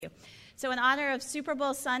So in honor of Super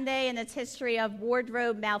Bowl Sunday and its history of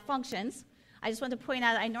wardrobe malfunctions, I just want to point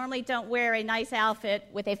out I normally don't wear a nice outfit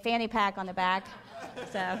with a fanny pack on the back.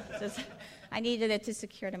 So I needed it to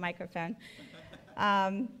secure the microphone.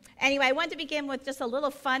 Anyway, I wanted to begin with just a little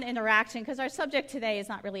fun interaction because our subject today is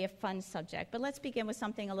not really a fun subject, but let's begin with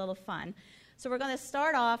something a little fun. So we're going to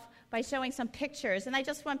start off by showing some pictures, and I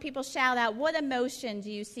just want people to shout out, what emotion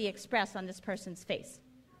do you see expressed on this person's face?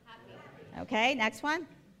 Happy. Okay, next one.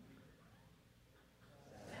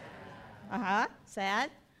 Sad.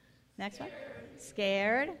 Next one.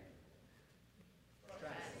 Scared.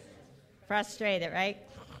 Frustrated, right?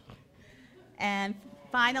 And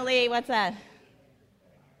finally, what's that?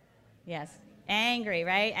 Yes. Angry,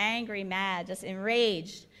 right? Angry, mad, just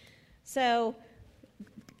enraged. So,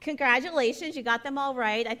 congratulations, you got them all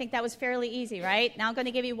right. I think that was fairly easy, right? Now I'm going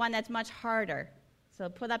to give you one that's much harder. So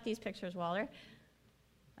put up these pictures, Walter.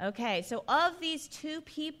 Okay, so of these two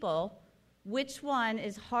people, which one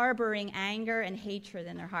is harboring anger and hatred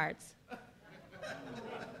in their hearts?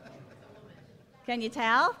 Can you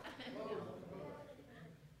tell?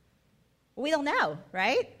 We don't know,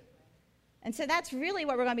 right? And so that's really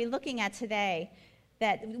what we're going to be looking at today.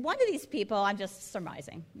 That one of these people, I'm just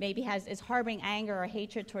surmising, maybe is harboring anger or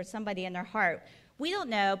hatred towards somebody in their heart. We don't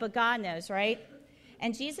know, but God knows, right?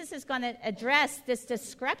 And Jesus is going to address this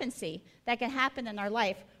discrepancy that can happen in our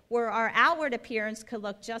life where our outward appearance could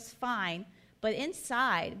look just fine, but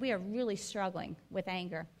inside we are really struggling with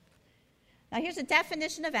anger. Now here's a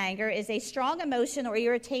definition of anger: is a strong emotion or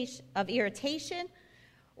irritation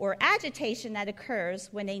or agitation that occurs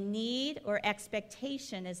when a need or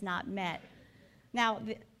expectation is not met. Now,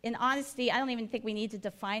 in honesty, I don't even think we need to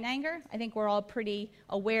define anger. I think we're all pretty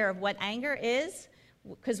aware of what anger is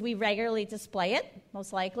because we regularly display it,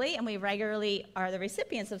 most likely, and we regularly are the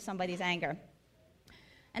recipients of somebody's anger.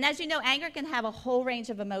 And as you know, anger can have a whole range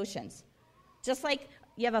of emotions. Just like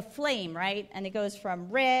you have a flame, right? And it goes from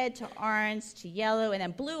red to orange to yellow and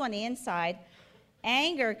then blue on the inside.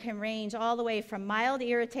 Anger can range all the way from mild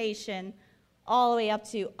irritation all the way up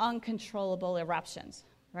to uncontrollable eruptions,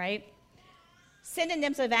 right?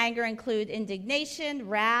 Synonyms of anger include indignation,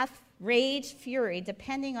 wrath, rage, fury,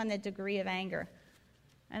 depending on the degree of anger.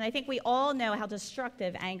 And I think we all know how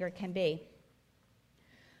destructive anger can be.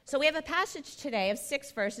 So we have a passage today of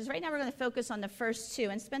 6 verses. Right now we're going to focus on the first 2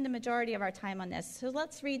 and spend the majority of our time on this. So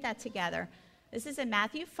let's read that together. This is in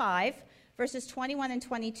Matthew 5, verses 21 and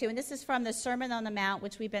 22. And this is from the Sermon on the Mount,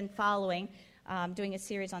 which we've been following, doing a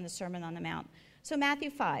series on the Sermon on the Mount. So Matthew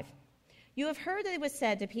 5. You have heard that it was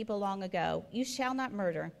said to people long ago, you shall not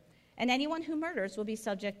murder, and anyone who murders will be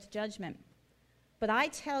subject to judgment. But I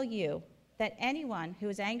tell you that anyone who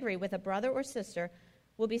is angry with a brother or sister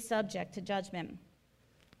will be subject to judgment.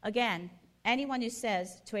 Again, anyone who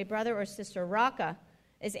says to a brother or sister, Raka,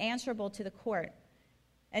 is answerable to the court.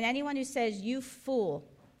 And anyone who says, you fool,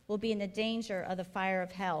 will be in the danger of the fire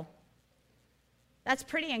of hell. That's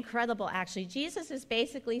pretty incredible, actually. Jesus is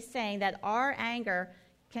basically saying that our anger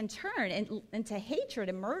can turn into hatred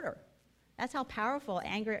and murder. That's how powerful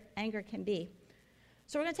anger can be.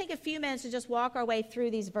 So we're going to take a few minutes to just walk our way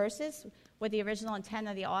through these verses, what the original intent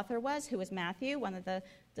of the author was, who was Matthew, one of the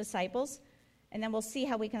disciples. And then we'll see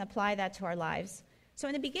how we can apply that to our lives. So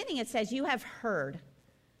in the beginning it says, you have heard.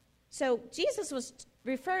 So Jesus was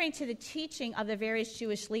referring to the teaching of the various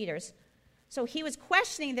Jewish leaders. So he was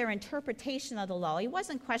questioning their interpretation of the law. He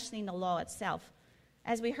wasn't questioning the law itself.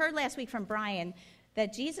 As we heard last week from Brian,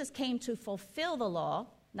 that Jesus came to fulfill the law,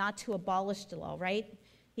 not to abolish the law, right?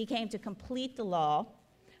 He came to complete the law,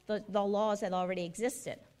 the laws that already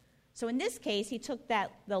existed. So in this case, he took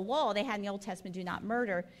the law they had in the Old Testament, do not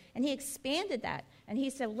murder, and he expanded that. And he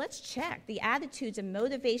said, let's check the attitudes and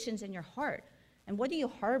motivations in your heart. And what are you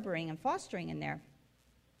harboring and fostering in there?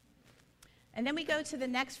 And then we go to the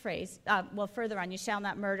next phrase. Further on, you shall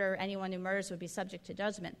not murder. Anyone who murders would be subject to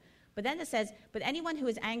judgment. But then it says, but anyone who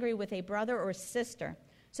is angry with a brother or sister.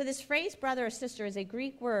 So this phrase, brother or sister, is a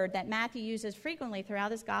Greek word that Matthew uses frequently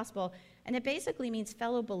throughout his gospel, and it basically means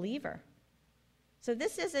fellow believer. So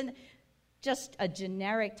this isn't just a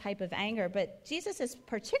generic type of anger, but Jesus is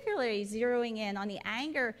particularly zeroing in on the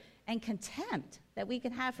anger and contempt that we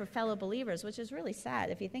can have for fellow believers, which is really sad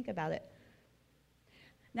if you think about it.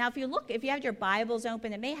 Now, if you have your Bibles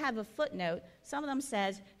open, it may have a footnote. Some of them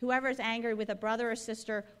says, whoever is angry with a brother or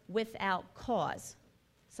sister without cause.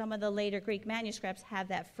 Some of the later Greek manuscripts have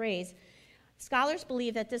that phrase. Scholars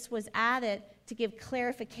believe that this was added to give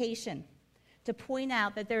clarification, to point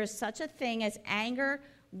out that there is such a thing as anger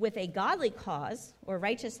with a godly cause, or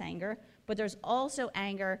righteous anger, but there's also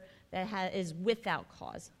anger that is without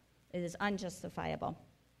cause. It is unjustifiable.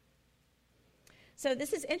 So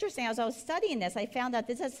this is interesting. As I was studying this, I found out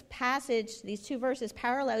this passage, these two verses,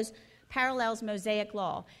 parallels Mosaic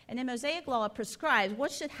law. And in Mosaic law, it prescribes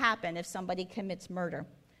what should happen if somebody commits murder,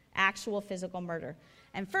 actual physical murder.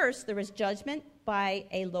 And first, there was judgment by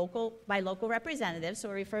local representatives,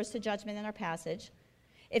 so it refers to judgment in our passage.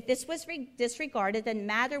 If this was disregarded, then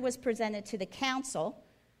matter was presented to the council,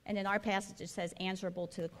 and in our passage it says answerable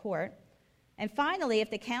to the court. And finally,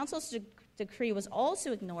 if the council's decree was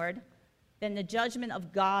also ignored, then the judgment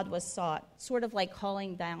of God was sought, sort of like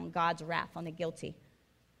calling down God's wrath on the guilty.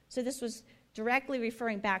 So this was directly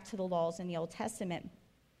referring back to the laws in the Old Testament.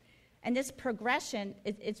 And this progression,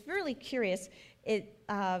 it's really curious.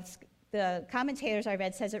 The commentators I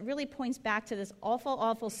read says it really points back to this awful,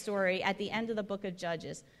 awful story at the end of the book of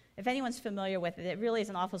Judges. If anyone's familiar with it, it really is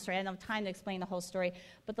an awful story. I don't have time to explain the whole story.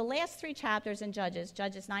 But the last three chapters in Judges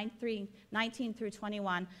 19 through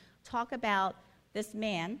 21, talk about this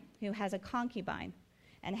man who has a concubine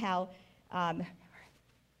and how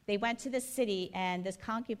they went to this city and this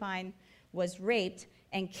concubine was raped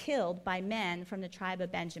and killed by men from the tribe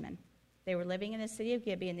of Benjamin. They were living in the city of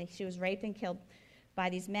Gibeon, and she was raped and killed by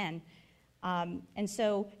these men. And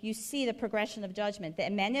so you see the progression of judgment. The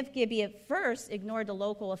men of Gibeon first ignored the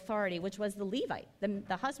local authority, which was the Levite.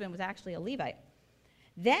 The husband was actually a Levite.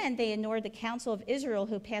 Then they ignored the council of Israel,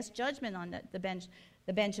 who passed judgment on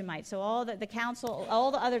the Benjamites. So all the council,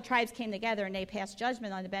 all the other tribes came together, and they passed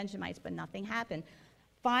judgment on the Benjamites, but nothing happened.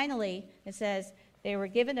 Finally, it says they were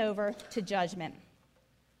given over to judgment.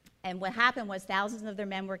 And what happened was thousands of their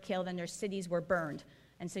men were killed and their cities were burned.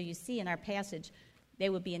 And so you see in our passage, they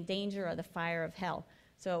would be in danger of the fire of hell.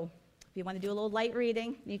 So if you want to do a little light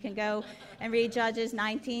reading, you can go and read Judges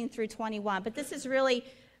 19 through 21. But this is really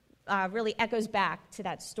echoes back to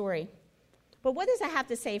that story. But what does that have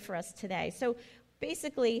to say for us today? So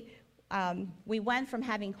basically, we went from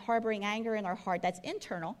harboring anger in our heart, that's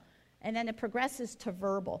internal, and then it progresses to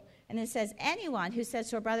verbal. And it says, anyone who says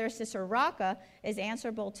to a brother or sister, Raka, is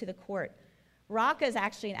answerable to the court. Raka is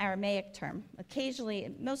actually an Aramaic term.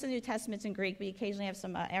 Occasionally, most of the New Testament's in Greek, we occasionally have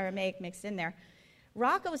some Aramaic mixed in there.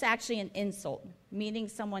 Raka was actually an insult, meaning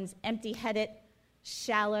someone's empty-headed,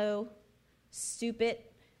 shallow, stupid,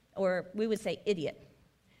 or we would say idiot.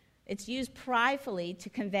 It's used pridefully to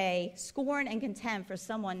convey scorn and contempt for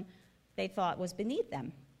someone they thought was beneath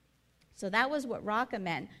them. So that was what Raka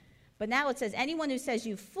meant. But now it says, anyone who says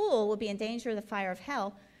you fool will be in danger of the fire of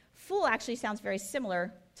hell. Fool actually sounds very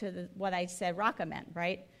similar to what I said Raka meant,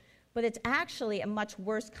 right? But it's actually a much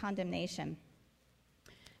worse condemnation.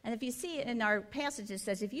 And if you see in our passage, it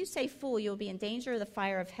says, if you say fool, you'll be in danger of the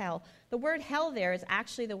fire of hell. The word hell there is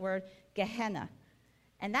actually the word Gehenna.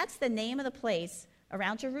 And that's the name of the place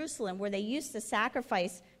around Jerusalem where they used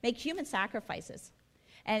to make human sacrifices.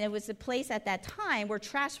 And it was a place at that time where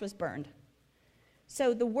trash was burned.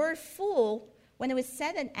 So the word fool, when it was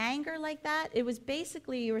said in anger like that, it was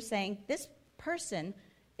basically you were saying, this person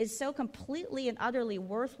is so completely and utterly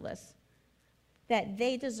worthless that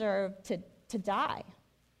they deserve to die.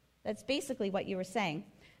 That's basically what you were saying.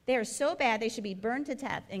 They are so bad they should be burned to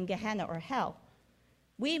death in Gehenna or hell.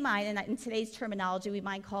 We might, in today's terminology, we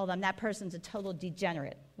might call them, that person's a total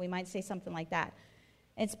degenerate. We might say something like that.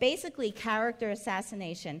 It's basically character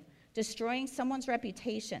assassination, destroying someone's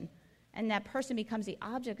reputation, and that person becomes the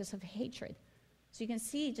object of hatred. So you can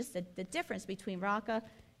see just the difference between Raka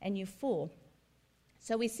and you fool.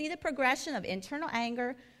 So we see the progression of internal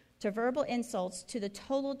anger to verbal insults to the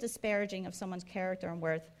total disparaging of someone's character and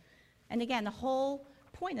worth. And again, the whole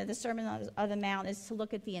point of the Sermon on the Mount is to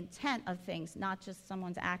look at the intent of things, not just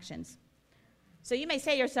someone's actions. So you may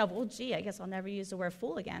say to yourself, well, gee, I guess I'll never use the word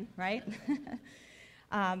fool again, right?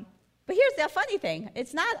 But here's the funny thing.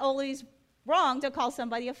 It's not always wrong to call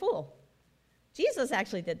somebody a fool. Jesus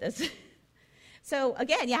actually did this. So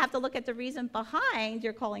again, you have to look at the reason behind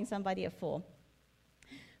you're calling somebody a fool.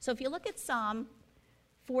 So if you look at Psalm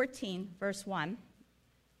 14, verse 1,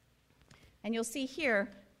 and you'll see here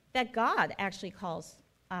that God actually calls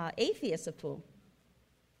atheists a fool.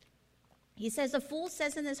 He says, a fool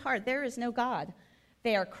says in his heart, there is no God.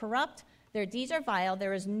 They are corrupt, their deeds are vile,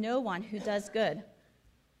 there is no one who does good.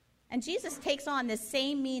 And Jesus takes on this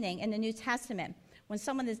same meaning in the New Testament. When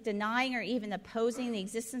someone is denying or even opposing the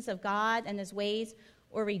existence of God and his ways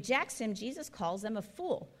or rejects him, Jesus calls them a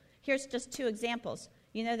fool. Here's just two examples.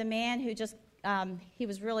 You know, the man who just, he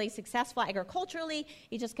was really successful agriculturally.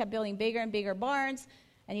 He just kept building bigger and bigger barns,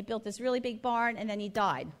 and he built this really big barn, and then he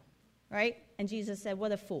died, right? And Jesus said,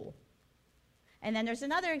 what a fool. And then there's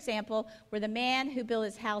another example where the man who built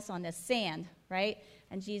his house on the sand, right?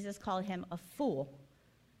 And Jesus called him a fool.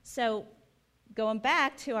 So going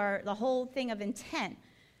back to the whole thing of intent,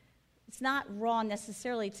 It's not wrong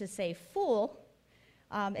necessarily to say fool.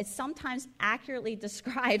 It sometimes accurately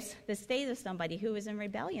describes the state of somebody who is in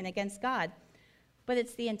rebellion against God, but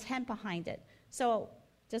it's the intent behind it. So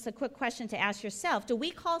just a quick question to ask yourself. Do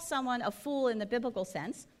we call someone a fool in the biblical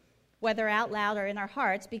sense, whether out loud or in our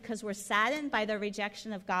hearts, because we're saddened by their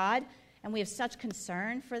rejection of God and we have such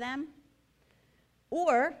concern for them?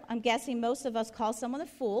 Or, I'm guessing most of us call someone a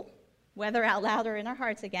fool, whether out loud or in our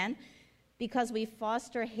hearts again, because we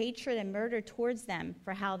foster hatred and murder towards them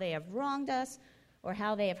for how they have wronged us or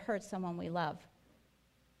how they have hurt someone we love.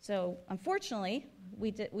 So, unfortunately,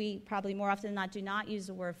 we probably more often than not do not use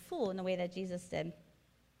the word fool in the way that Jesus did.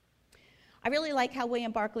 I really like how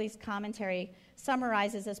William Barclay's commentary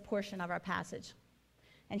summarizes this portion of our passage.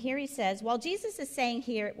 And here he says, what Jesus is saying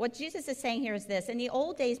here is this: in the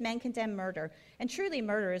old days, men condemned murder, and truly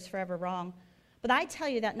murder is forever wrong. But I tell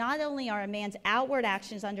you that not only are a man's outward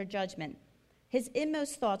actions under judgment, his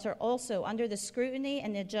inmost thoughts are also under the scrutiny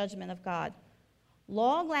and the judgment of God.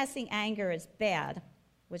 Long-lasting anger is bad,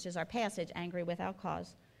 which is our passage, angry without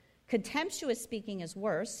cause. Contemptuous speaking is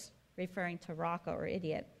worse, referring to Rocco or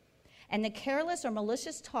idiot. And the careless or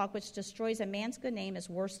malicious talk which destroys a man's good name is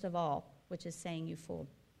worst of all, which is saying you fool.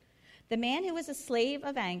 The man who is a slave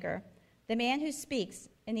of anger, the man who speaks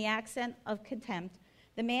in the accent of contempt,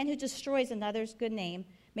 the man who destroys another's good name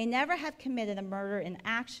may never have committed a murder in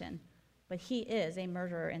action, but he is a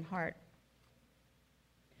murderer in heart.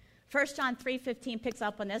 1 John 3:15 picks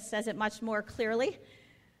up on this, says it much more clearly. It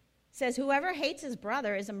says, whoever hates his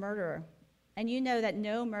brother is a murderer, and you know that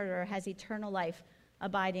no murderer has eternal life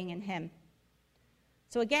abiding in him.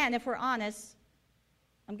 So again, if we're honest,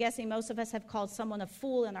 I'm guessing most of us have called someone a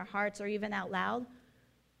fool in our hearts or even out loud.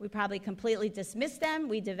 We probably completely dismiss them,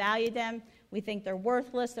 we devalue them, we think they're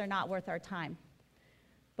worthless, they're not worth our time.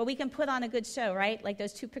 But we can put on a good show, right? Like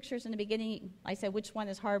those two pictures in the beginning, I said, which one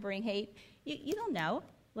is harboring hate? You don't know,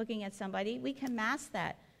 looking at somebody. We can mask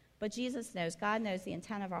that. But Jesus knows, God knows the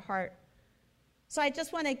intent of our heart. So I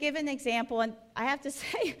just want to give an example, and I have to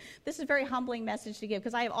say, this is a very humbling message to give,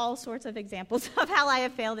 because I have all sorts of examples of how I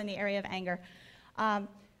have failed in the area of anger.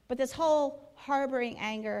 But this whole harboring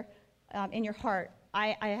anger in your heart,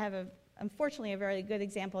 I have, unfortunately, a very good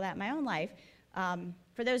example of that in my own life.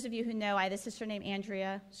 For those of you who know, I had a sister named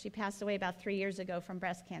Andrea. She passed away about 3 years ago from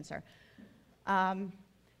breast cancer.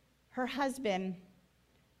 Her husband,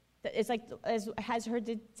 it's like as her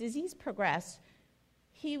disease progressed,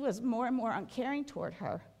 he was more and more uncaring toward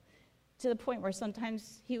her, to the point where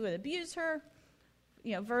sometimes he would abuse her,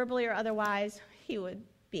 verbally or otherwise. He would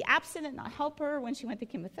be absent and not help her when she went to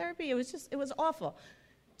chemotherapy. It was awful.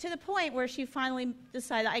 To the point where she finally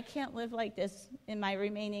decided, I can't live like this in my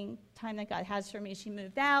remaining time that God has for me. She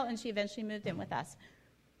moved out, and she eventually moved in with us.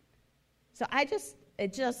 So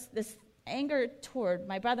this anger toward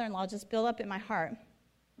my brother-in-law just built up in my heart.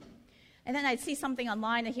 And then I'd see something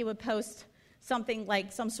online that he would post, something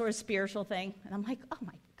like some sort of spiritual thing. And I'm like, oh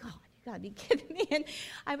my God, you gotta be kidding me. And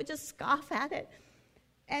I would just scoff at it.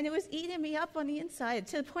 And it was eating me up on the inside,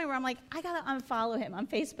 to the point where I'm like, I gotta unfollow him on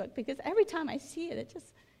Facebook, because every time I see it,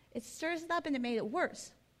 it stirs it up, and it made it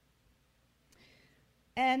worse.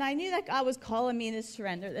 And I knew that God was calling me to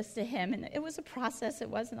surrender this to him. And it was a process. It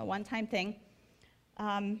wasn't a one-time thing.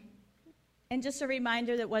 And just a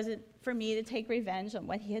reminder that it wasn't for me to take revenge on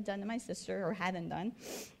what he had done to my sister or hadn't done.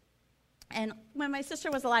 And when my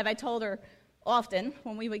sister was alive, I told her often,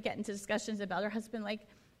 when we would get into discussions about her husband, like,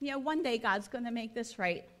 one day God's going to make this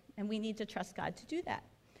right, and we need to trust God to do that.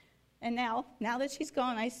 And now that she's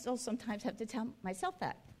gone, I still sometimes have to tell myself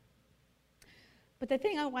that. But the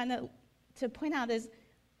thing I want to point out is,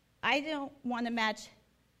 I don't want to match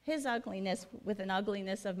his ugliness with an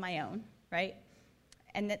ugliness of my own, right?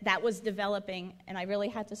 And that was developing, and I really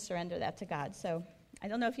had to surrender that to God. So I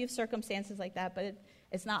don't know if you have circumstances like that, but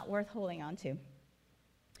it's not worth holding on to.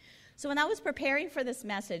 So when I was preparing for this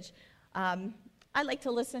message, I like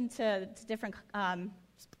to listen to different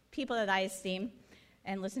people that I esteem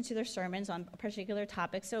and listen to their sermons on a particular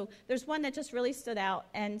topic. So there's one that just really stood out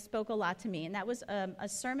and spoke a lot to me, and that was a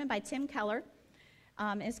sermon by Tim Keller.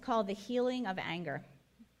 It's called The Healing of Anger.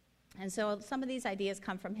 And so some of these ideas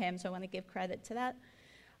come from him, so I want to give credit to that.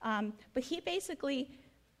 But he basically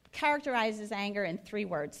characterizes anger in 3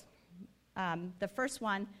 words. The first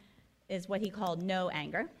one is what he called no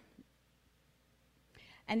anger.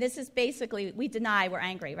 And this is basically, we deny we're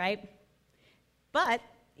angry, right? But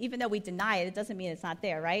even though we deny it, it doesn't mean it's not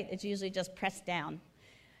there, right? It's usually just pressed down.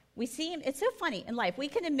 It's so funny in life. We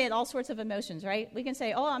can admit all sorts of emotions, right? We can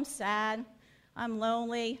say, oh, I'm sad, I'm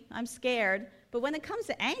lonely, I'm scared. But when it comes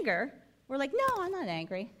to anger, we're like, no, I'm not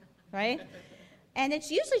angry, right? And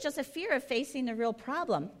it's usually just a fear of facing the real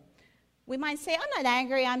problem. we might say, I'm not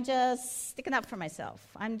angry, I'm just sticking up for myself.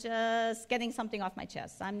 I'm just getting something off my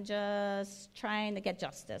chest. I'm just trying to get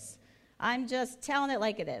justice. I'm just telling it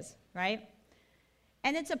like it is, right?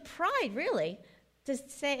 And it's a pride, really, to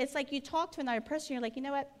say, it's like you talk to another person, you're like, you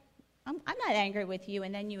know what, I'm not angry with you,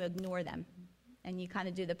 and then you ignore them, and you kind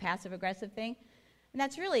of do the passive-aggressive thing. And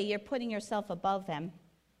that's really, you're putting yourself above them.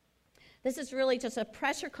 This is really just a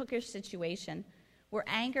pressure cooker situation where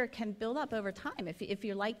anger can build up over time if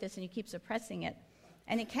you're like this and you keep suppressing it.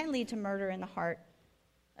 And it can lead to murder in the heart.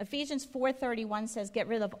 Ephesians 4:31 says, get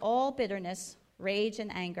rid of all bitterness, rage, and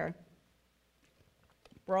anger,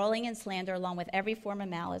 brawling and slander, along with every form of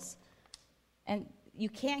malice. And you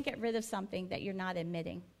can't get rid of something that you're not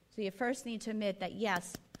admitting. So you first need to admit that,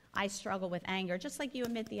 yes, I struggle with anger, just like you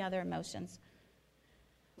admit the other emotions.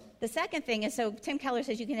 The second thing is, so Tim Keller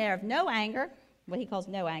says you can either have no anger, what he calls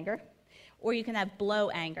no anger, or you can have blow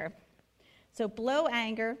anger. So blow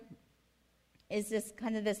anger is this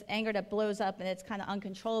anger that blows up and it's kind of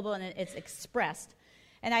uncontrollable and it's expressed.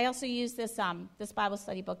 And I also use this Bible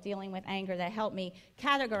study book, Dealing with Anger, that helped me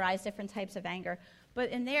categorize different types of anger. But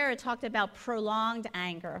in there it talked about prolonged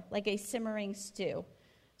anger, like a simmering stew.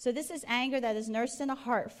 So this is anger that is nursed in a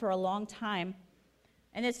heart for a long time.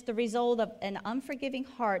 And it's the result of an unforgiving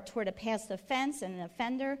heart toward a past offense and an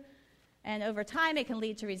offender. And over time, it can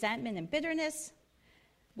lead to resentment and bitterness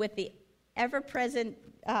with the ever-present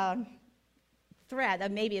threat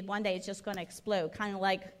of maybe one day it's just going to explode, kind of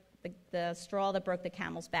like the straw that broke the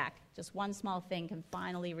camel's back. Just one small thing can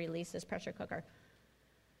finally release this pressure cooker.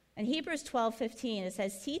 In Hebrews 12:15, it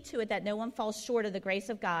says, see to it that no one falls short of the grace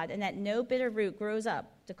of God and that no bitter root grows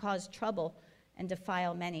up to cause trouble and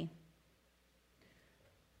defile many.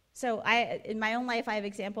 So in my own life, I have an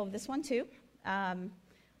example of this one too.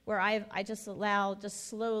 Where I just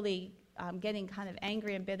slowly getting kind of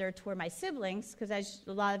angry and bitter toward my siblings, because as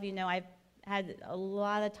a lot of you know, I've had a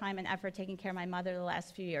lot of time and effort taking care of my mother the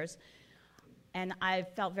last few years. And I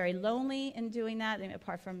felt very lonely in doing that,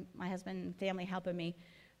 apart from my husband and family helping me.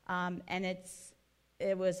 And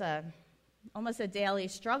it was almost a daily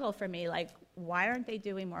struggle for me, like, why aren't they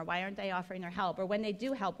doing more? Why aren't they offering their help? Or when they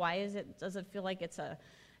do help, why does it feel like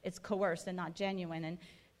it's coerced and not genuine? And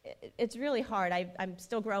it's really hard. I'm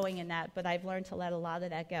still growing in that, but I've learned to let a lot of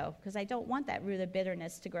that go because I don't want that root of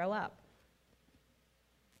bitterness to grow up.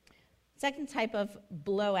 Second type of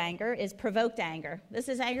blow anger is provoked anger. This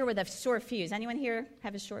is anger with a short fuse. Anyone here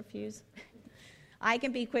have a short fuse? I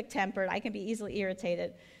can be quick-tempered. I can be easily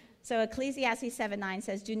irritated. So Ecclesiastes 7:9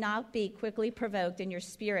 says, do not be quickly provoked in your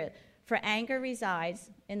spirit, for anger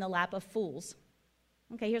resides in the lap of fools.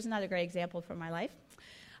 Okay, here's another great example from my life.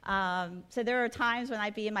 So there are times when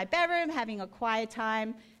I'd be in my bedroom having a quiet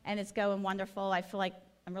time, and it's going wonderful. I feel like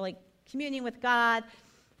I'm really communing with God.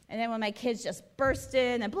 And then when my kids just burst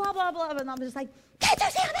in and blah, blah, blah, and I'm just like, can't you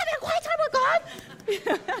see I'm having a quiet time with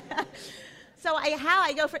God? So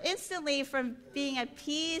I go instantly from being at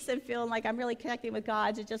peace and feeling like I'm really connecting with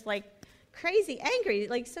God to just like crazy angry,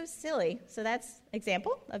 like so silly. So that's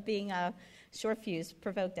example of being a short fuse,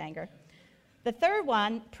 provoked anger. The third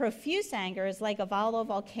one, profuse anger, is like a volatile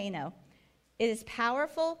volcano. It is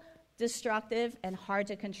powerful, destructive, and hard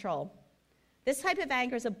to control. This type of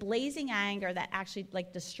anger is a blazing anger that actually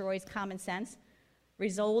destroys common sense,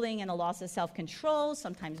 resulting in a loss of self-control,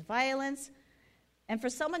 sometimes violence. And for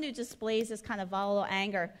someone who displays this kind of volatile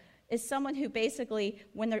anger is someone who basically,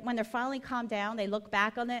 when they're finally calmed down, they look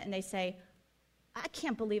back on it and they say, I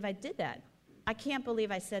can't believe I did that. I can't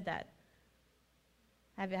believe I said that.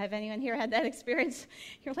 Have anyone here had that experience?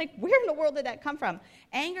 You're like, where in the world did that come from?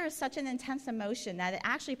 Anger is such an intense emotion that it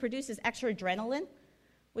actually produces extra adrenaline,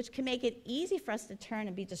 which can make it easy for us to turn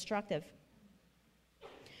and be destructive.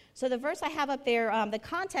 So the verse I have up there, the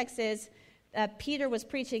context is Peter was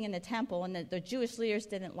preaching in the temple, and the Jewish leaders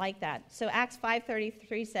didn't like that. So Acts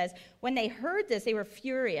 5:33 says, when they heard this, they were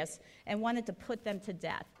furious and wanted to put them to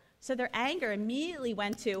death. So their anger immediately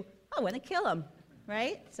went to, I want to kill them.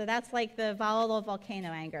 Right? So that's like the volatile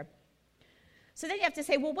volcano anger. So then you have to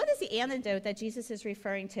say, well, what is the antidote that Jesus is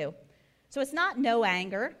referring to? So it's not no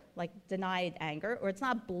anger, like denied anger, or it's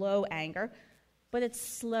not blow anger, but it's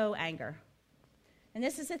slow anger. And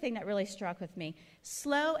this is the thing that really struck with me.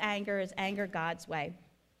 Slow anger is anger God's way.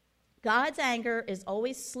 God's anger is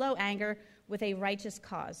always slow anger with a righteous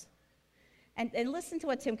cause. And listen to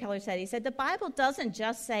what Tim Keller said. He said, the Bible doesn't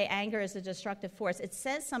just say anger is a destructive force. It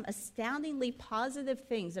says some astoundingly positive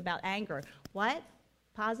things about anger. What?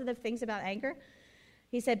 Positive things about anger?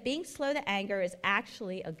 He said, being slow to anger is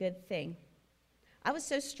actually a good thing. I was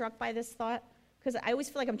so struck by this thought because I always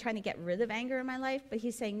feel like I'm trying to get rid of anger in my life. But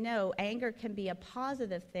he's saying, no, anger can be a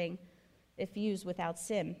positive thing if used without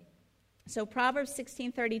sin. So Proverbs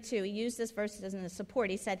 16:32, he used this verse as a support.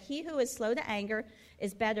 He said, "He who is slow to anger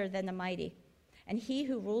is better than the mighty, and he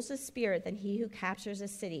who rules his spirit than he who captures a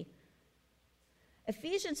city."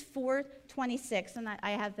 Ephesians 4:26, and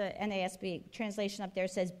I have the NASB translation up there,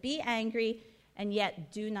 says, "Be angry and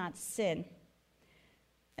yet do not sin."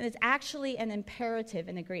 And it's actually an imperative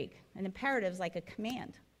in the Greek. An imperative is like a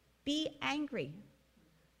command. Be angry,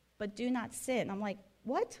 but do not sin. I'm like,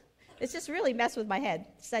 what? It's just really messed with my head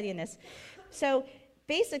studying this. So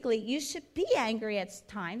basically, you should be angry at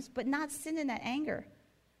times, but not sin in that anger.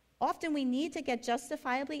 Often we need to get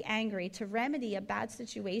justifiably angry to remedy a bad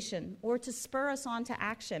situation or to spur us on to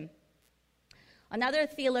action. Another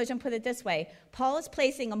theologian put it this way: Paul is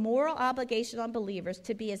placing a moral obligation on believers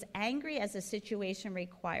to be as angry as the situation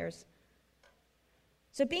requires.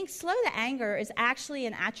 So being slow to anger is actually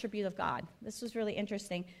an attribute of God. This was really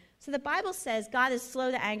interesting. So the Bible says God is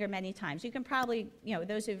slow to anger many times. You can probably,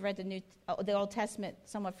 those who've read the Old Testament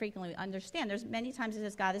somewhat frequently understand. There's many times it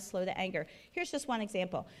says God is slow to anger. Here's just one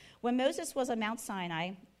example. When Moses was on Mount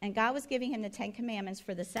Sinai and God was giving him the 10 Commandments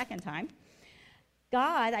for the second time,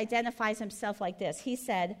 God identifies himself like this. He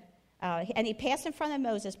said, and he passed in front of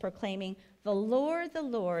Moses proclaiming, the Lord,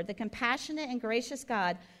 the compassionate and gracious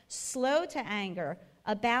God, slow to anger,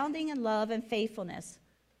 abounding in love and faithfulness."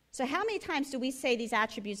 So how many times do we say these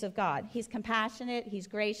attributes of God? He's compassionate, he's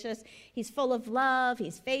gracious, he's full of love,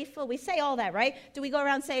 he's faithful. We say all that, right? Do we go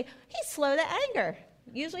around and say, he's slow to anger?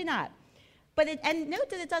 Usually not. And note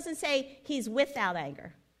that it doesn't say he's without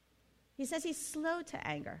anger. He says he's slow to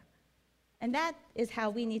anger. And that is how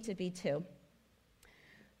we need to be too.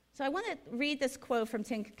 So I want to read this quote from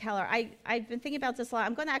Tim Keller. I've been thinking about this a lot.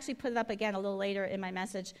 I'm going to actually put it up again a little later in my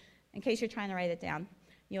message in case you're trying to write it down.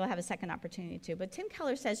 You'll have a second opportunity to. But Tim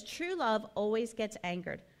Keller says, "True love always gets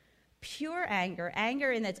angered. Pure anger,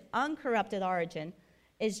 anger in its uncorrupted origin,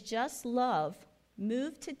 is just love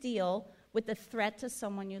moved to deal with the threat to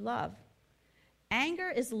someone you love. Anger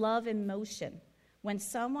is love in motion when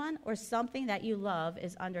someone or something that you love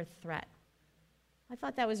is under threat." I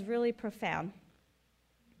thought that was really profound.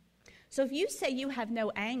 So if you say you have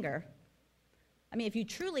no anger, if you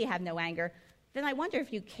truly have no anger, then I wonder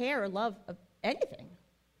if you care or love anything.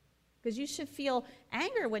 Because you should feel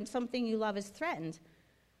anger when something you love is threatened.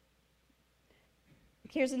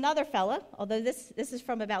 Here's another fella, although this is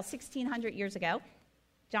from about 1,600 years ago,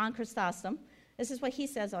 John Chrysostom. This is what he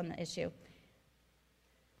says on the issue.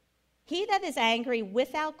 "He that is angry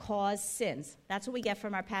without cause sins." That's what we get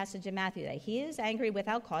from our passage in Matthew today. He is angry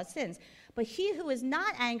without cause sins. "But he who is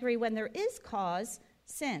not angry when there is cause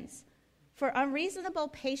sins. For unreasonable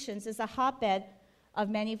patience is a hotbed of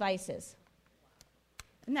many vices."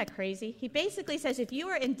 Isn't that crazy? He basically says if you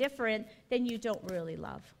are indifferent, then you don't really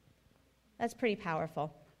love. That's pretty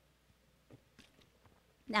powerful.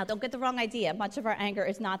 Now, don't get the wrong idea. Much of our anger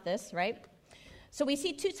is not this, right? So we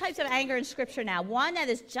see two types of anger in Scripture now. One that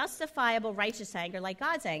is justifiable, righteous anger, like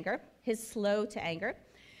God's anger, his slow to anger.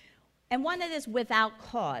 And one that is without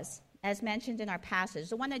cause, as mentioned in our passage.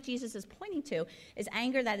 The one that Jesus is pointing to is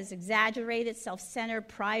anger that is exaggerated, self-centered,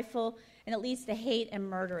 prideful, and it leads to hate and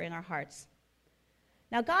murder in our hearts.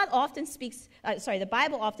 Now, the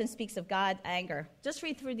Bible often speaks of God's anger. Just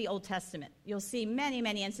read through the Old Testament. You'll see many,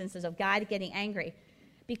 many instances of God getting angry.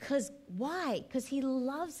 Why? Because he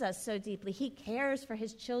loves us so deeply. He cares for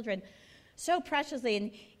his children so preciously,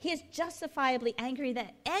 and he is justifiably angry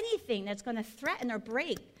that anything that's going to threaten or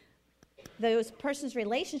break those person's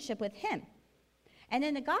relationship with him. And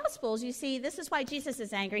in the Gospels, you see, this is why Jesus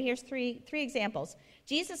is angry. Here's three examples.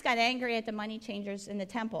 Jesus got angry at the money changers in the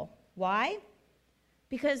temple. Why?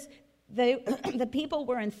 Because the people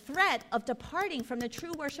were in threat of departing from the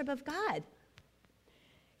true worship of God.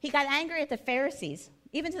 He got angry at the Pharisees,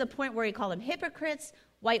 even to the point where he called them hypocrites,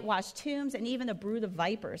 whitewashed tombs, and even a brood of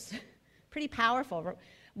vipers. Pretty powerful.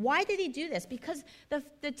 Why did he do this? Because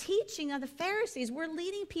the teaching of the Pharisees were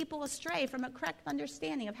leading people astray from a correct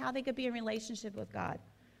understanding of how they could be in relationship with God.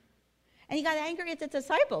 And he got angry at the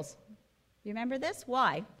disciples. You remember this?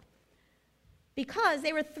 Why? Because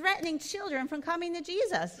they were threatening children from coming to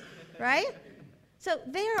Jesus, right? So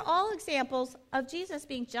they are all examples of Jesus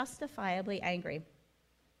being justifiably angry.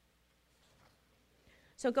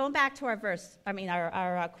 So going back to our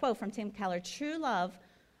quote from Tim Keller, "True love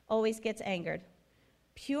always gets angered.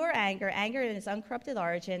 Pure anger, anger in its uncorrupted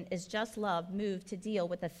origin, is just love moved to deal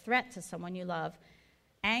with a threat to someone you love.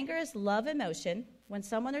 Anger is love emotion when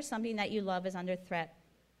someone or something that you love is under threat."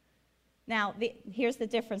 Now, here's the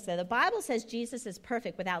difference there. The Bible says Jesus is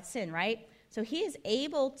perfect without sin, right? So he is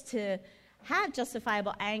able to have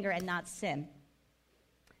justifiable anger and not sin.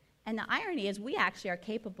 And the irony is we actually are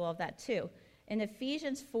capable of that too. in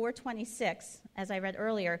Ephesians 4:26, as I read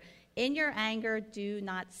earlier, in your anger, do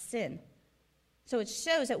not sin. So it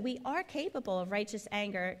shows that we are capable of righteous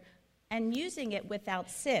anger and using it without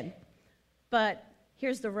sin. But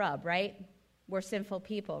here's the rub, right? We're sinful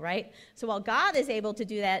people, right? So while God is able to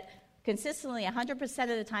do that consistently 100%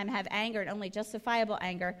 of the time, have anger and only justifiable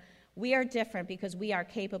anger, we are different because we are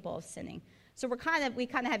capable of sinning. So we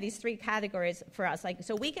kind of have these three categories for us.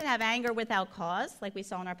 So we can have anger without cause, like we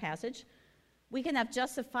saw in our passage. We can have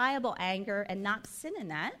justifiable anger and not sin in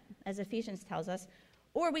that, as Ephesians tells us.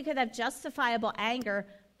 Or we could have justifiable anger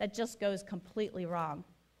that just goes completely wrong,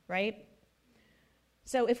 right?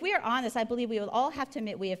 So if we are honest, I believe we will all have to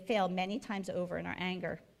admit we have failed many times over in our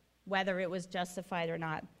anger, whether it was justified or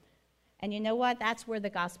not. And you know what? That's where the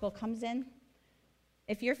gospel comes in.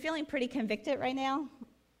 If you're feeling pretty convicted right now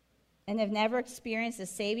and have never experienced the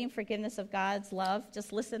saving forgiveness of God's love,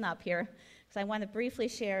 just listen up here, because I want to briefly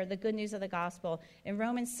share the good news of the gospel. In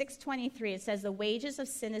Romans 6:23, it says, the wages of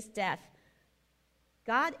sin is death.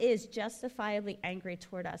 God is justifiably angry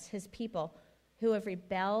toward us, his people, who have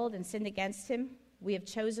rebelled and sinned against him. We have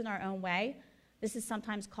chosen our own way. This is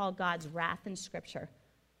sometimes called God's wrath in Scripture.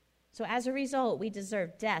 So as a result, we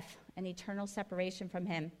deserve death and eternal separation from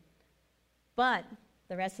him. But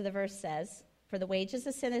the rest of the verse says, for the wages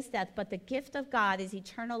of sin is death, but the gift of God is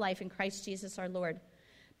eternal life in Christ Jesus our Lord.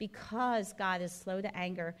 Because God is slow to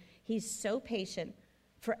anger, he's so patient,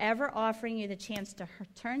 forever offering you the chance to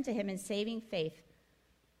turn to him in saving faith.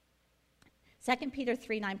 2 Peter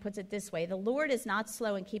 3:9 puts it this way, the Lord is not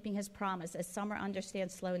slow in keeping his promise, as some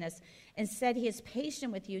understand slowness. Instead, he is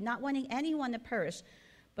patient with you, not wanting anyone to perish,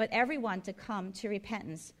 but everyone to come to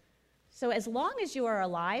repentance. So as long as you are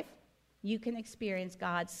alive, you can experience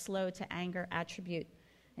God's slow to anger attribute.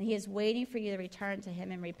 And he is waiting for you to return to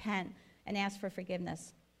him and repent and ask for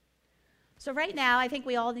forgiveness. So right now, I think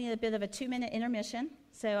we all need a bit of a 2-minute intermission.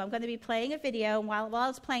 So I'm going to be playing a video. And while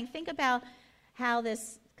it's playing, think about how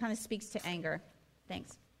this kind of speaks to anger.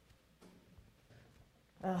 Thanks.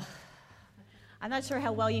 I'm not sure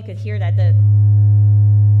how well you could hear that.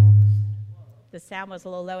 The sound was a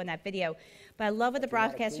little low in that video. But I love what the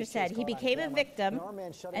broadcaster said. He became a victim,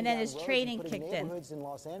 and then his training kicked in. Neighborhoods in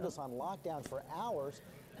Los Angeles on lockdown for hours.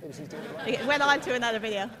 It went on to another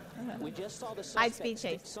video. We just saw the high-speed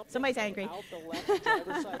chase. Somebody's angry. Out the left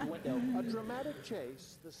driver's side window. A dramatic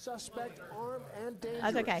chase. The suspect armed and dangerous.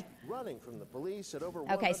 That's okay. Running from the police at over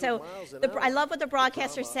 100 so miles an hour. I love what the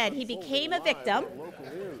broadcaster said. He became a victim.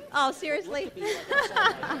 Oh, seriously? Is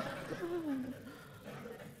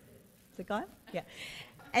it gone? Yeah.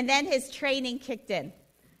 And then his training kicked in.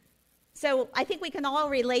 So I think we can all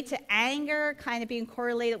relate to anger kind of being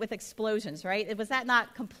correlated with explosions, right? Was that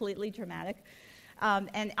not completely dramatic?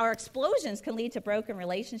 And our explosions can lead to broken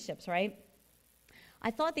relationships, right?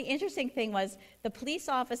 I thought the interesting thing was the police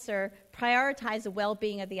officer prioritized the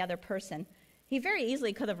well-being of the other person. He very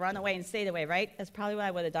easily could have run away and stayed away, right? That's probably what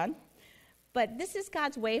I would have done. But this is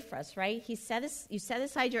God's way for us, right? You set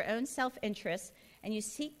aside your own self-interest, and you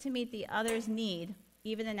seek to meet the other's need,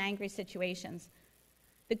 even in angry situations.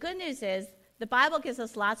 The good news is the Bible gives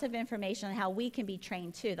us lots of information on how we can be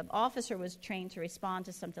trained too. The officer was trained to respond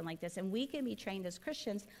to something like this, and we can be trained as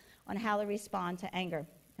Christians on how to respond to anger.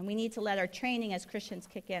 And we need to let our training as Christians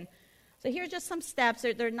kick in. So here's just some steps.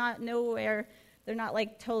 They're not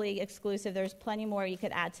like totally exclusive. There's plenty more you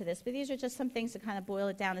could add to this. But these are just some things to kind of boil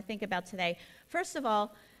it down to think about today. First of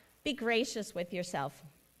all, be gracious with yourself.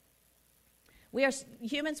 We are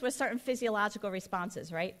humans with certain physiological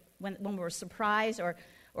responses, right? When we're surprised or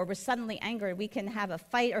we're suddenly angry, we can have a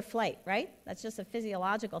fight or flight, right? That's just a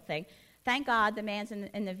physiological thing. Thank God the man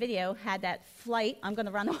in the video had that flight, I'm going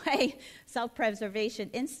to run away,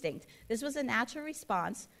 self-preservation instinct. This was a natural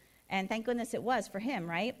response, and thank goodness it was for him,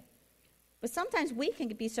 right? But sometimes we can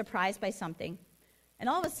be surprised by something, and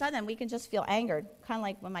all of a sudden we can just feel angered, kind of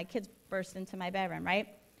like when my kids burst into my bedroom, right?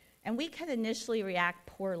 And we can initially react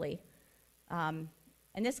poorly.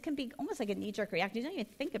 And this can be almost like a knee-jerk reaction. You don't even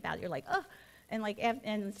think about it. You're like, oh. And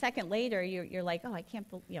a second later, you're like, oh, I can't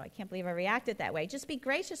believe I reacted that way. Just be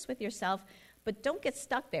gracious with yourself, but don't get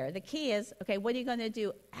stuck there. The key is, okay, what are you going to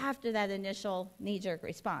do after that initial knee-jerk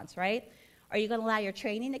response, right? Are you going to allow your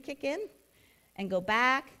training to kick in and go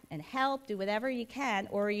back and help, do whatever you can,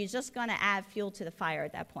 or are you just going to add fuel to the fire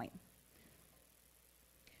at that point?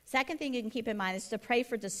 Second thing you can keep in mind is to pray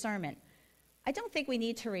for discernment. I don't think we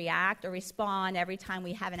need to react or respond every time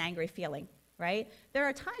we have an angry feeling, right? There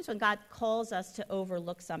are times when God calls us to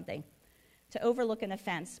overlook something, to overlook an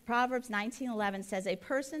offense. Proverbs 19:11 says, a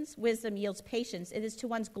person's wisdom yields patience. It is to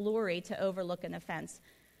one's glory to overlook an offense.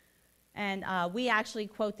 And we actually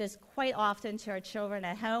quote this quite often to our children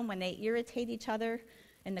at home when they irritate each other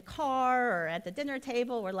in the car or at the dinner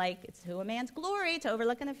table. We're like, it's to a man's glory to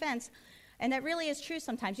overlook an offense. And that really is true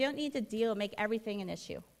sometimes. You don't need to make everything an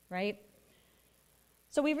issue, right?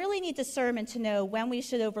 So we really need discernment to know when we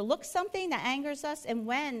should overlook something that angers us and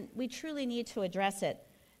when we truly need to address it.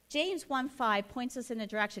 James 1:5 points us in a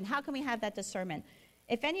direction. How can we have that discernment?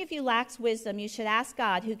 If any of you lacks wisdom, you should ask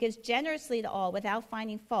God, who gives generously to all without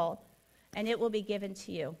finding fault, and it will be given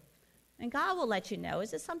to you. And God will let you know,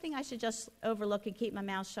 is this something I should just overlook and keep my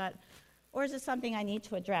mouth shut, or is it something I need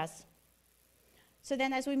to address? So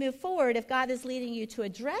then as we move forward, if God is leading you to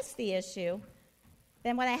address the issue,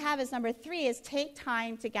 then what I have as number 3 is take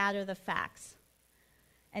time to gather the facts.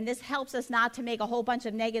 And this helps us not to make a whole bunch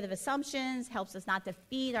of negative assumptions, helps us not to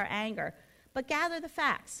feed our anger, but gather the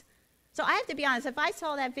facts. So I have to be honest, if I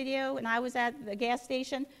saw that video and I was at the gas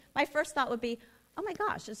station, my first thought would be, oh my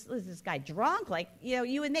gosh, is this guy drunk? Like,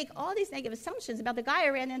 you would make all these negative assumptions about the guy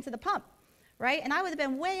who ran into the pump, right? And I would have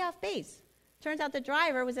been way off base. Turns out the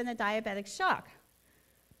driver was in a diabetic shock.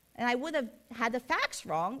 And I would have had the facts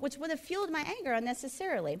wrong, which would have fueled my anger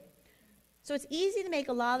unnecessarily. So it's easy to make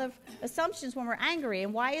a lot of assumptions when we're angry.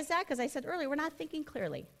 And why is that? Because I said earlier, we're not thinking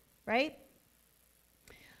clearly, right?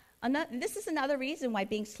 This is another reason why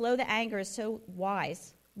being slow to anger is so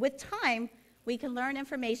wise. With time, we can learn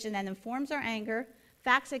information that informs our anger,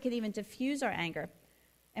 facts that can even diffuse our anger.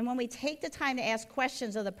 And when we take the time to ask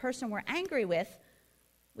questions of the person we're angry with,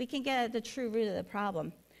 we can get at the true root of the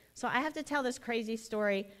problem. So I have to tell this crazy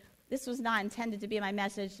story. This was not intended to be my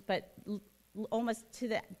message, but almost to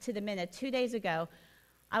the minute. 2 days ago,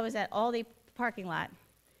 I was at Aldi parking lot,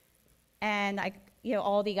 and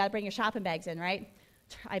Aldi, you got to bring your shopping bags in, right?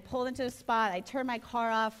 I pulled into the spot. I turned my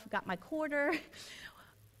car off, got my quarter,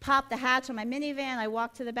 popped the hatch on my minivan. I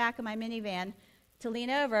walked to the back of my minivan to lean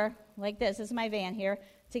over like this. This is my van here,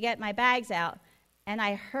 to get my bags out. And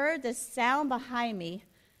I heard this sound behind me,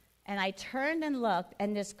 and I turned and looked,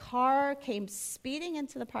 and this car came speeding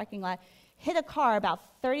into the parking lot, hit a car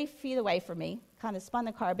about 30 feet away from me, kind of spun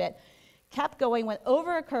the car a bit, kept going, went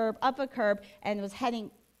over a curb, up a curb, and was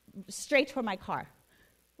heading straight toward my car.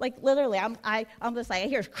 Like, literally, I'm just like, I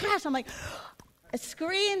hear a crash. I'm like, I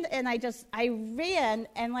screamed, and I ran,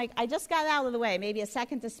 and I just got out of the way, maybe a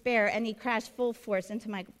second to spare, and he crashed full force into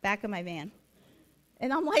my back of my van.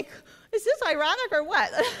 And I'm like, is this ironic or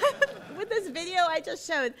what? With this video I just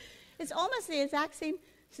showed, it's almost the exact same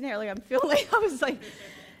scenario I'm feeling. I was like,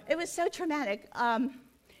 it was so traumatic.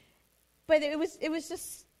 But it was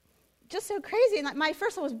just so crazy. And my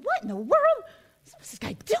first thought was, what in the world? What's this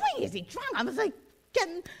guy doing? Is he drunk? I was like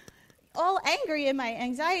getting all angry in my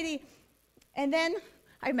anxiety. And then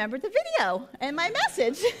I remembered the video and my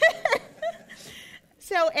message.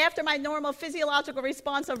 So after my normal physiological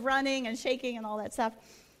response of running and shaking and all that stuff,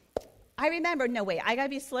 I remembered, no, wait, I got to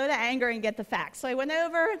be slow to anger and get the facts. So I went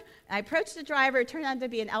over, and I approached the driver. It turned out to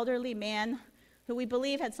be an elderly man who we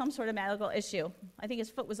believe had some sort of medical issue. I think his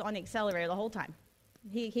foot was on the accelerator the whole time.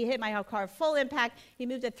 He hit my car full impact. He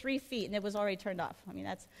moved at 3 feet, and it was already turned off. I mean,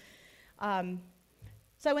 that's...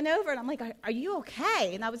 So I went over, and I'm like, are you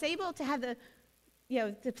okay? And I was able to have to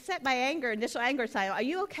set my initial anger aside. Are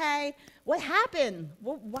you okay? What happened?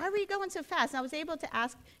 Why were you going so fast? And I was able to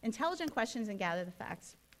ask intelligent questions and gather the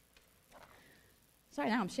facts. Sorry,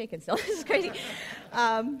 now I'm shaking still. This is crazy.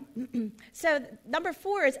 So number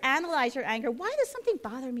 4 is analyze your anger. Why does something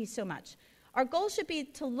bother me so much? Our goal should be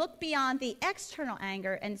to look beyond the external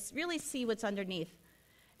anger and really see what's underneath.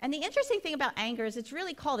 And the interesting thing about anger is it's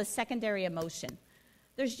really called a secondary emotion.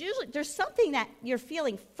 There's something that you're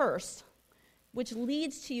feeling first, which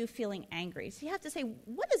leads to you feeling angry. So you have to say,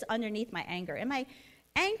 what is underneath my anger? Am I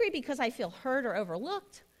angry because I feel hurt or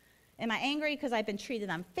overlooked? Am I angry because I've been treated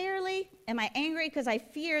unfairly? Am I angry because I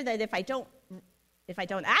fear that if I don't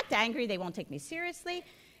act angry, they won't take me seriously?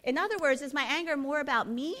 In other words, is my anger more about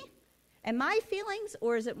me and my feelings,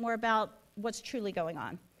 or is it more about what's truly going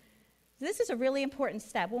on? So this is a really important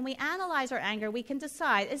step. When we analyze our anger, we can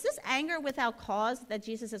decide, is this anger without cause that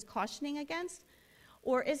Jesus is cautioning against?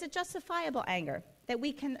 Or is it justifiable anger that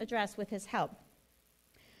we can address with his help?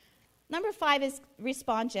 Number 5 is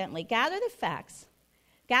respond gently. Gather the facts.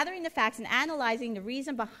 Gathering the facts and analyzing the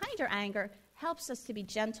reason behind our anger helps us to be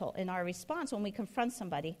gentle in our response when we confront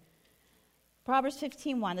somebody. Proverbs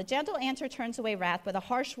 15:1, the gentle answer turns away wrath, but a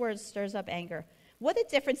harsh word stirs up anger. What a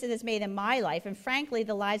difference it has made in my life, and frankly,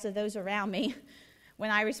 the lives of those around me,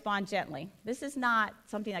 when I respond gently. This is not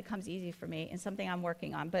something that comes easy for me and something I'm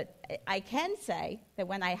working on, but I can say that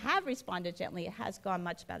when I have responded gently, it has gone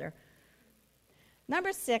much better.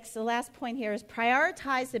 Number 6, the last point here, is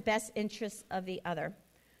prioritize the best interests of the other.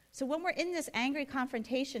 So when we're in this angry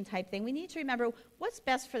confrontation type thing, we need to remember what's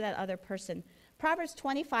best for that other person. Proverbs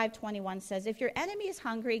 25:21 says, if your enemy is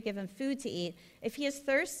hungry, give him food to eat. If he is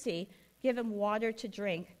thirsty, give him water to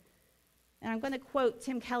drink. And I'm going to quote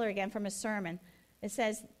Tim Keller again from a sermon. It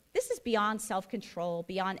says, this is beyond self-control,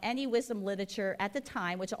 beyond any wisdom literature at the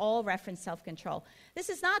time, which all reference self-control. This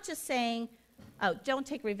is not just saying, oh, don't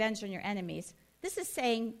take revenge on your enemies. This is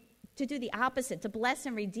saying to do the opposite, to bless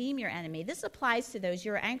and redeem your enemy. This applies to those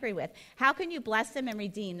you're angry with. How can you bless them and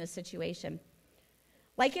redeem the situation?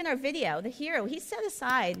 Like in our video, the hero, he set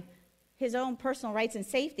aside his own personal rights and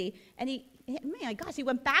safety, and he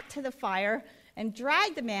went back to the fire and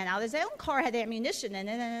dragged the man out. His own car had ammunition in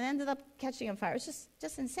it, and it ended up catching on fire. It's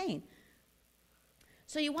just insane.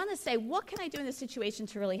 So you want to say, what can I do in this situation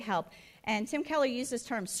to really help? And Tim Keller used this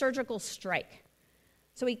term, surgical strike.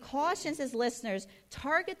 So he cautions his listeners,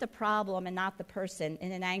 target the problem and not the person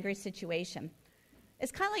in an angry situation.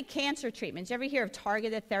 It's kind of like cancer treatments. You ever hear of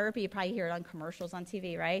targeted therapy? You probably hear it on commercials on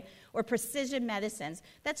TV, right? Or precision medicines.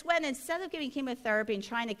 That's when instead of giving chemotherapy and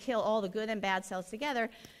trying to kill all the good and bad cells together,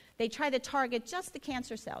 they try to target just the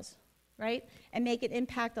cancer cells, right? And make an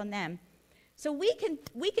impact on them. So we can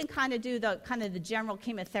kind of do the general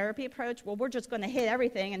chemotherapy approach. Well, we're just going to hit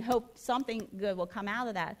everything and hope something good will come out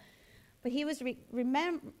of that. But he was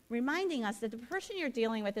reminding us that the person you're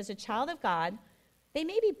dealing with is a child of God. They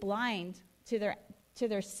may be blind to their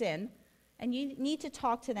sin, and you need to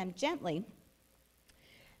talk to them gently.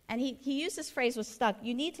 And he used this phrase, was stuck.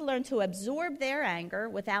 You need to learn to absorb their anger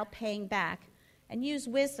without paying back and use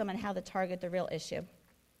wisdom on how to target the real issue.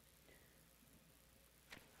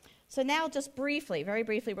 So now just briefly, very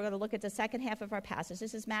briefly, we're going to look at the second half of our passage.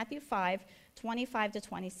 This is Matthew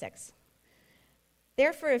 5:25-26.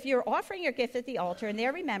 Therefore, if you're offering your gift at the altar and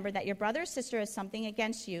there remember that your brother or sister has something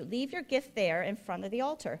against you, leave your gift there in front of the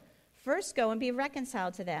altar. First go and be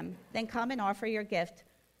reconciled to them, then come and offer your gift.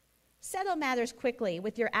 Settle matters quickly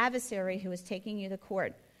with your adversary who is taking you to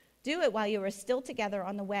court. Do it while you are still together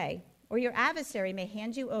on the way, or your adversary may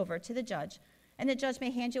hand you over to the judge, and the judge may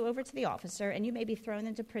hand you over to the officer, and you may be thrown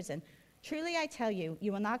into prison. Truly I tell you,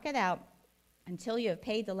 you will not get out until you have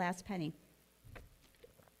paid the last penny.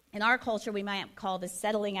 In our culture, we might call this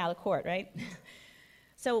settling out of court, right?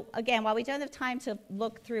 So again, while we don't have time to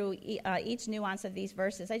look through each nuance of these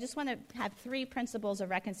verses, I just want to have 3 principles of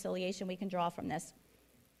reconciliation we can draw from this.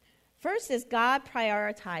 First is God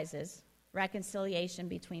prioritizes reconciliation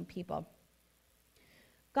between people.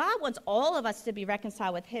 God wants all of us to be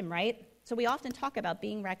reconciled with him, right? So we often talk about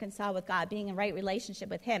being reconciled with God, being in right relationship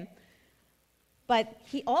with him. But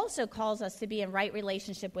he also calls us to be in right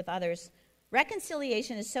relationship with others.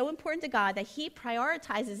 Reconciliation is so important to God that he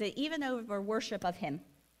prioritizes it even over worship of him.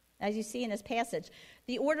 As you see in this passage,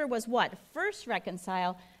 the order was what? First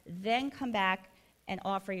reconcile, then come back and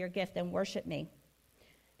offer your gift and worship me.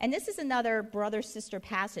 And this is another brother-sister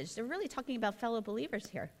passage. They're really talking about fellow believers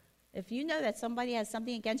here. If you know that somebody has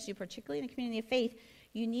something against you, particularly in the community of faith,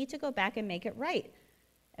 you need to go back and make it right.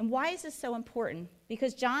 And why is this so important?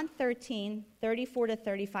 Because John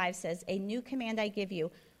 13:34-35 says, a new command I give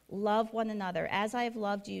you, love one another. As I have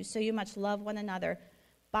loved you, so you must love one another.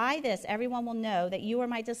 By this, everyone will know that you are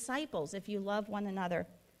my disciples if you love one another.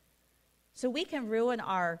 So we can ruin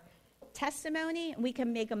our testimony, and we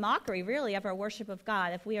can make a mockery, really, of our worship of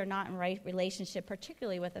God if we are not in right relationship,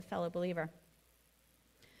 particularly with a fellow believer.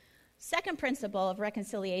 Second principle of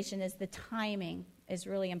reconciliation is the timing is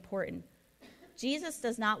really important. Jesus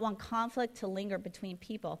does not want conflict to linger between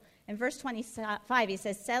people. In verse 25, he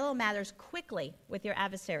says, settle matters quickly with your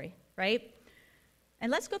adversary, right?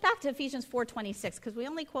 And let's go back to Ephesians 4:26, because we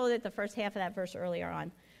only quoted the first half of that verse earlier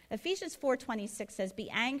on. Ephesians 4:26 says, be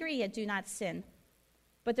angry, yet do not sin.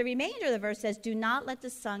 But the remainder of the verse says, do not let the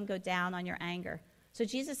sun go down on your anger. So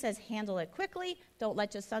Jesus says, handle it quickly. Don't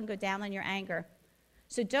let your sun go down on your anger.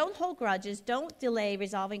 So don't hold grudges. Don't delay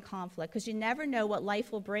resolving conflict, because you never know what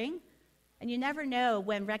life will bring, and you never know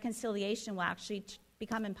when reconciliation will actually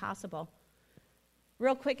become impossible.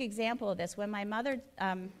 Real quick example of this. When my mother,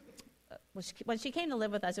 when she came to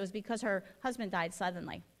live with us, it was because her husband died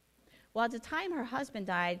suddenly. Well, at the time her husband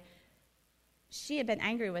died, she had been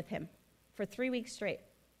angry with him for 3 weeks straight.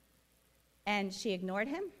 And she ignored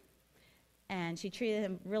him, and she treated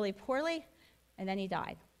him really poorly, and then he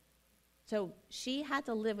died. So she had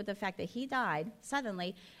to live with the fact that he died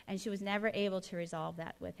suddenly, and she was never able to resolve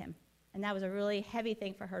that with him. And that was a really heavy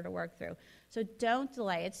thing for her to work through. So don't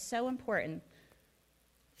delay. It's so important.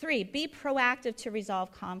 3, be proactive to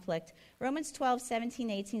resolve conflict. Romans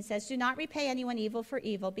 12:17-18 says, do not repay anyone evil for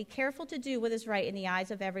evil. Be careful to do what is right in the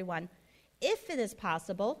eyes of everyone. if it is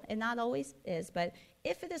possible, and not always is, but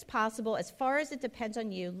if it is possible, as far as it depends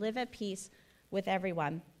on you, live at peace with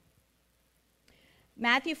everyone.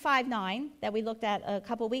 Matthew 5:9, that we looked at a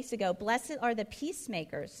couple weeks ago, blessed are the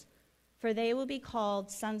peacemakers, for they will be called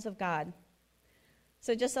sons of God.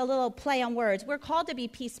 So just a little play on words. We're called to be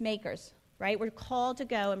peacemakers, right? We're called to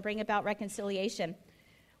go and bring about reconciliation.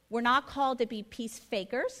 We're not called to be peace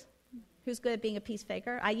fakers. Who's good at being a peace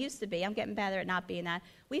faker? I used to be. I'm getting better at not being that.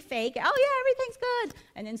 We fake, oh yeah, everything's good.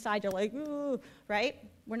 And inside you're like, ooh, right?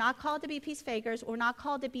 We're not called to be peace fakers. We're not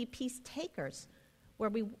called to be peace takers, where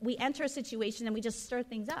we enter a situation and we just stir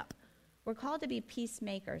things up. We're called to be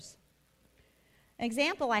peacemakers. An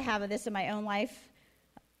example I have of this in my own life,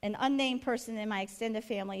 an unnamed person in my extended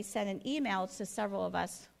family sent an email to several of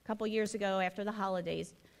us a couple years ago after the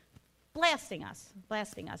holidays, blasting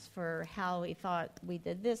us for how he thought we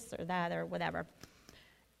did this or that or whatever.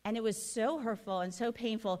 And it was so hurtful and so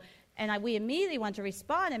painful, and we immediately wanted to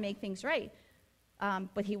respond and make things right.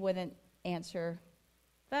 But he wouldn't answer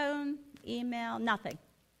phone, email, nothing.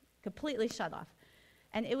 Completely shut off.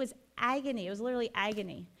 And it was agony. It was literally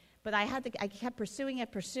agony. But I kept pursuing it,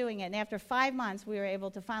 and after 5 months, we were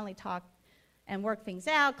able to finally talk and work things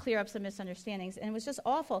out, clear up some misunderstandings, and it was just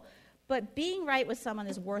awful. But being right with someone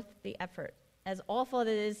is worth the effort. As awful as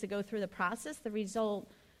it is to go through the process, the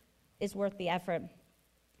result is worth the effort.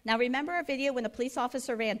 Now, remember our video when the police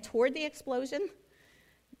officer ran toward the explosion?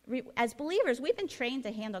 As believers, we've been trained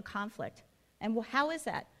to handle conflict. And how is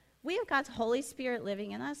that? We have God's Holy Spirit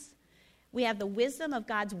living in us. We have the wisdom of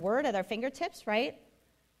God's word at our fingertips, right?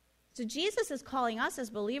 So Jesus is calling us as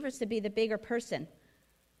believers to be the bigger person,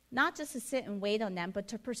 not just to sit and wait on them, but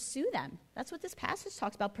to pursue them. That's what this passage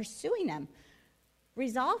talks about, pursuing them.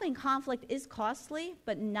 Resolving conflict is costly,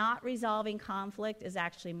 but not resolving conflict is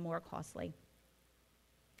actually more costly.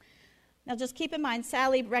 Now, just keep in mind,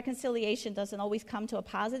 sadly, reconciliation doesn't always come to a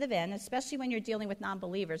positive end, especially when you're dealing with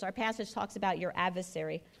non-believers. Our passage talks about your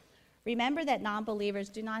adversary. Remember that non-believers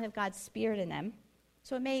do not have God's Spirit in them,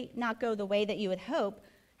 so it may not go the way that you would hope.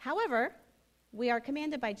 However, we are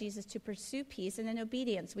commanded by Jesus to pursue peace, and in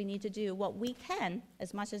obedience, we need to do what we can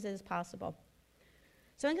as much as it is possible.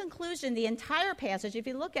 So in conclusion, the entire passage, if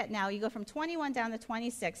you look at now, you go from 21 down to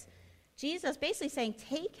 26, Jesus basically saying,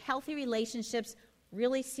 take healthy relationships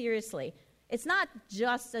really seriously. It's not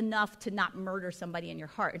just enough to not murder somebody in your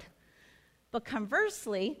heart. But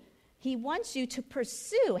conversely, he wants you to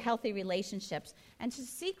pursue healthy relationships and to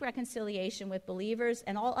seek reconciliation with believers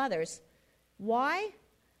and all others. Why?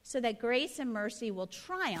 So that grace and mercy will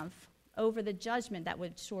triumph over the judgment that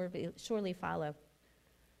would surely follow.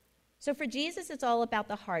 So for Jesus, it's all about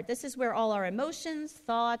the heart. This is where all our emotions,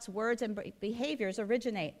 thoughts, words, and behaviors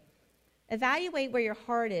originate. Evaluate where your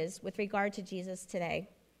heart is with regard to Jesus today.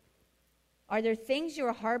 Are there things you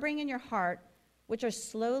are harboring in your heart which are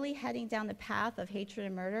slowly heading down the path of hatred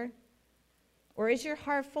and murder? Or is your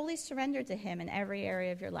heart fully surrendered to him in every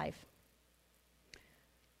area of your life?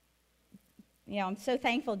 You know, I'm so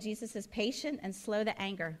thankful Jesus is patient and slow to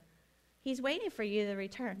anger. He's waiting for you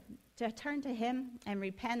to turn to him and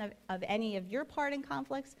repent of any of your part in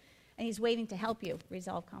conflicts, and he's waiting to help you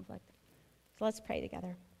resolve conflict. So let's pray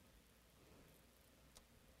together.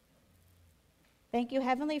 Thank you,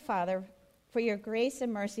 Heavenly Father, for your grace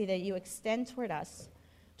and mercy that you extend toward us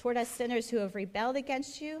sinners who have rebelled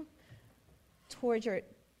against you, toward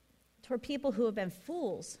people who have been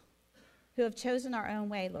fools, who have chosen our own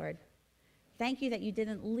way, Lord. Thank you that you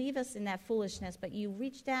didn't leave us in that foolishness, but you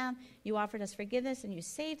reached down, you offered us forgiveness, and you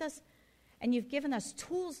saved us, and you've given us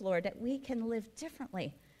tools, Lord, that we can live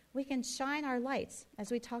differently. We can shine our lights,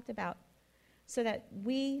 as we talked about, so that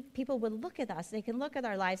people would look at us. They can look at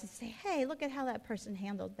our lives and say, hey, look at how that person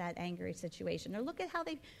handled that angry situation, or look at how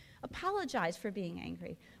they apologized for being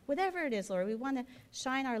angry. Whatever it is, Lord, we want to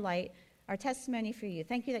shine our light, our testimony for you.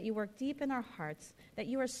 Thank you that you work deep in our hearts, that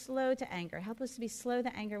you are slow to anger. Help us to be slow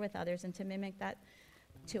to anger with others and to mimic that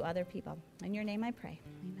to other people. In your name I pray.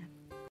 Amen.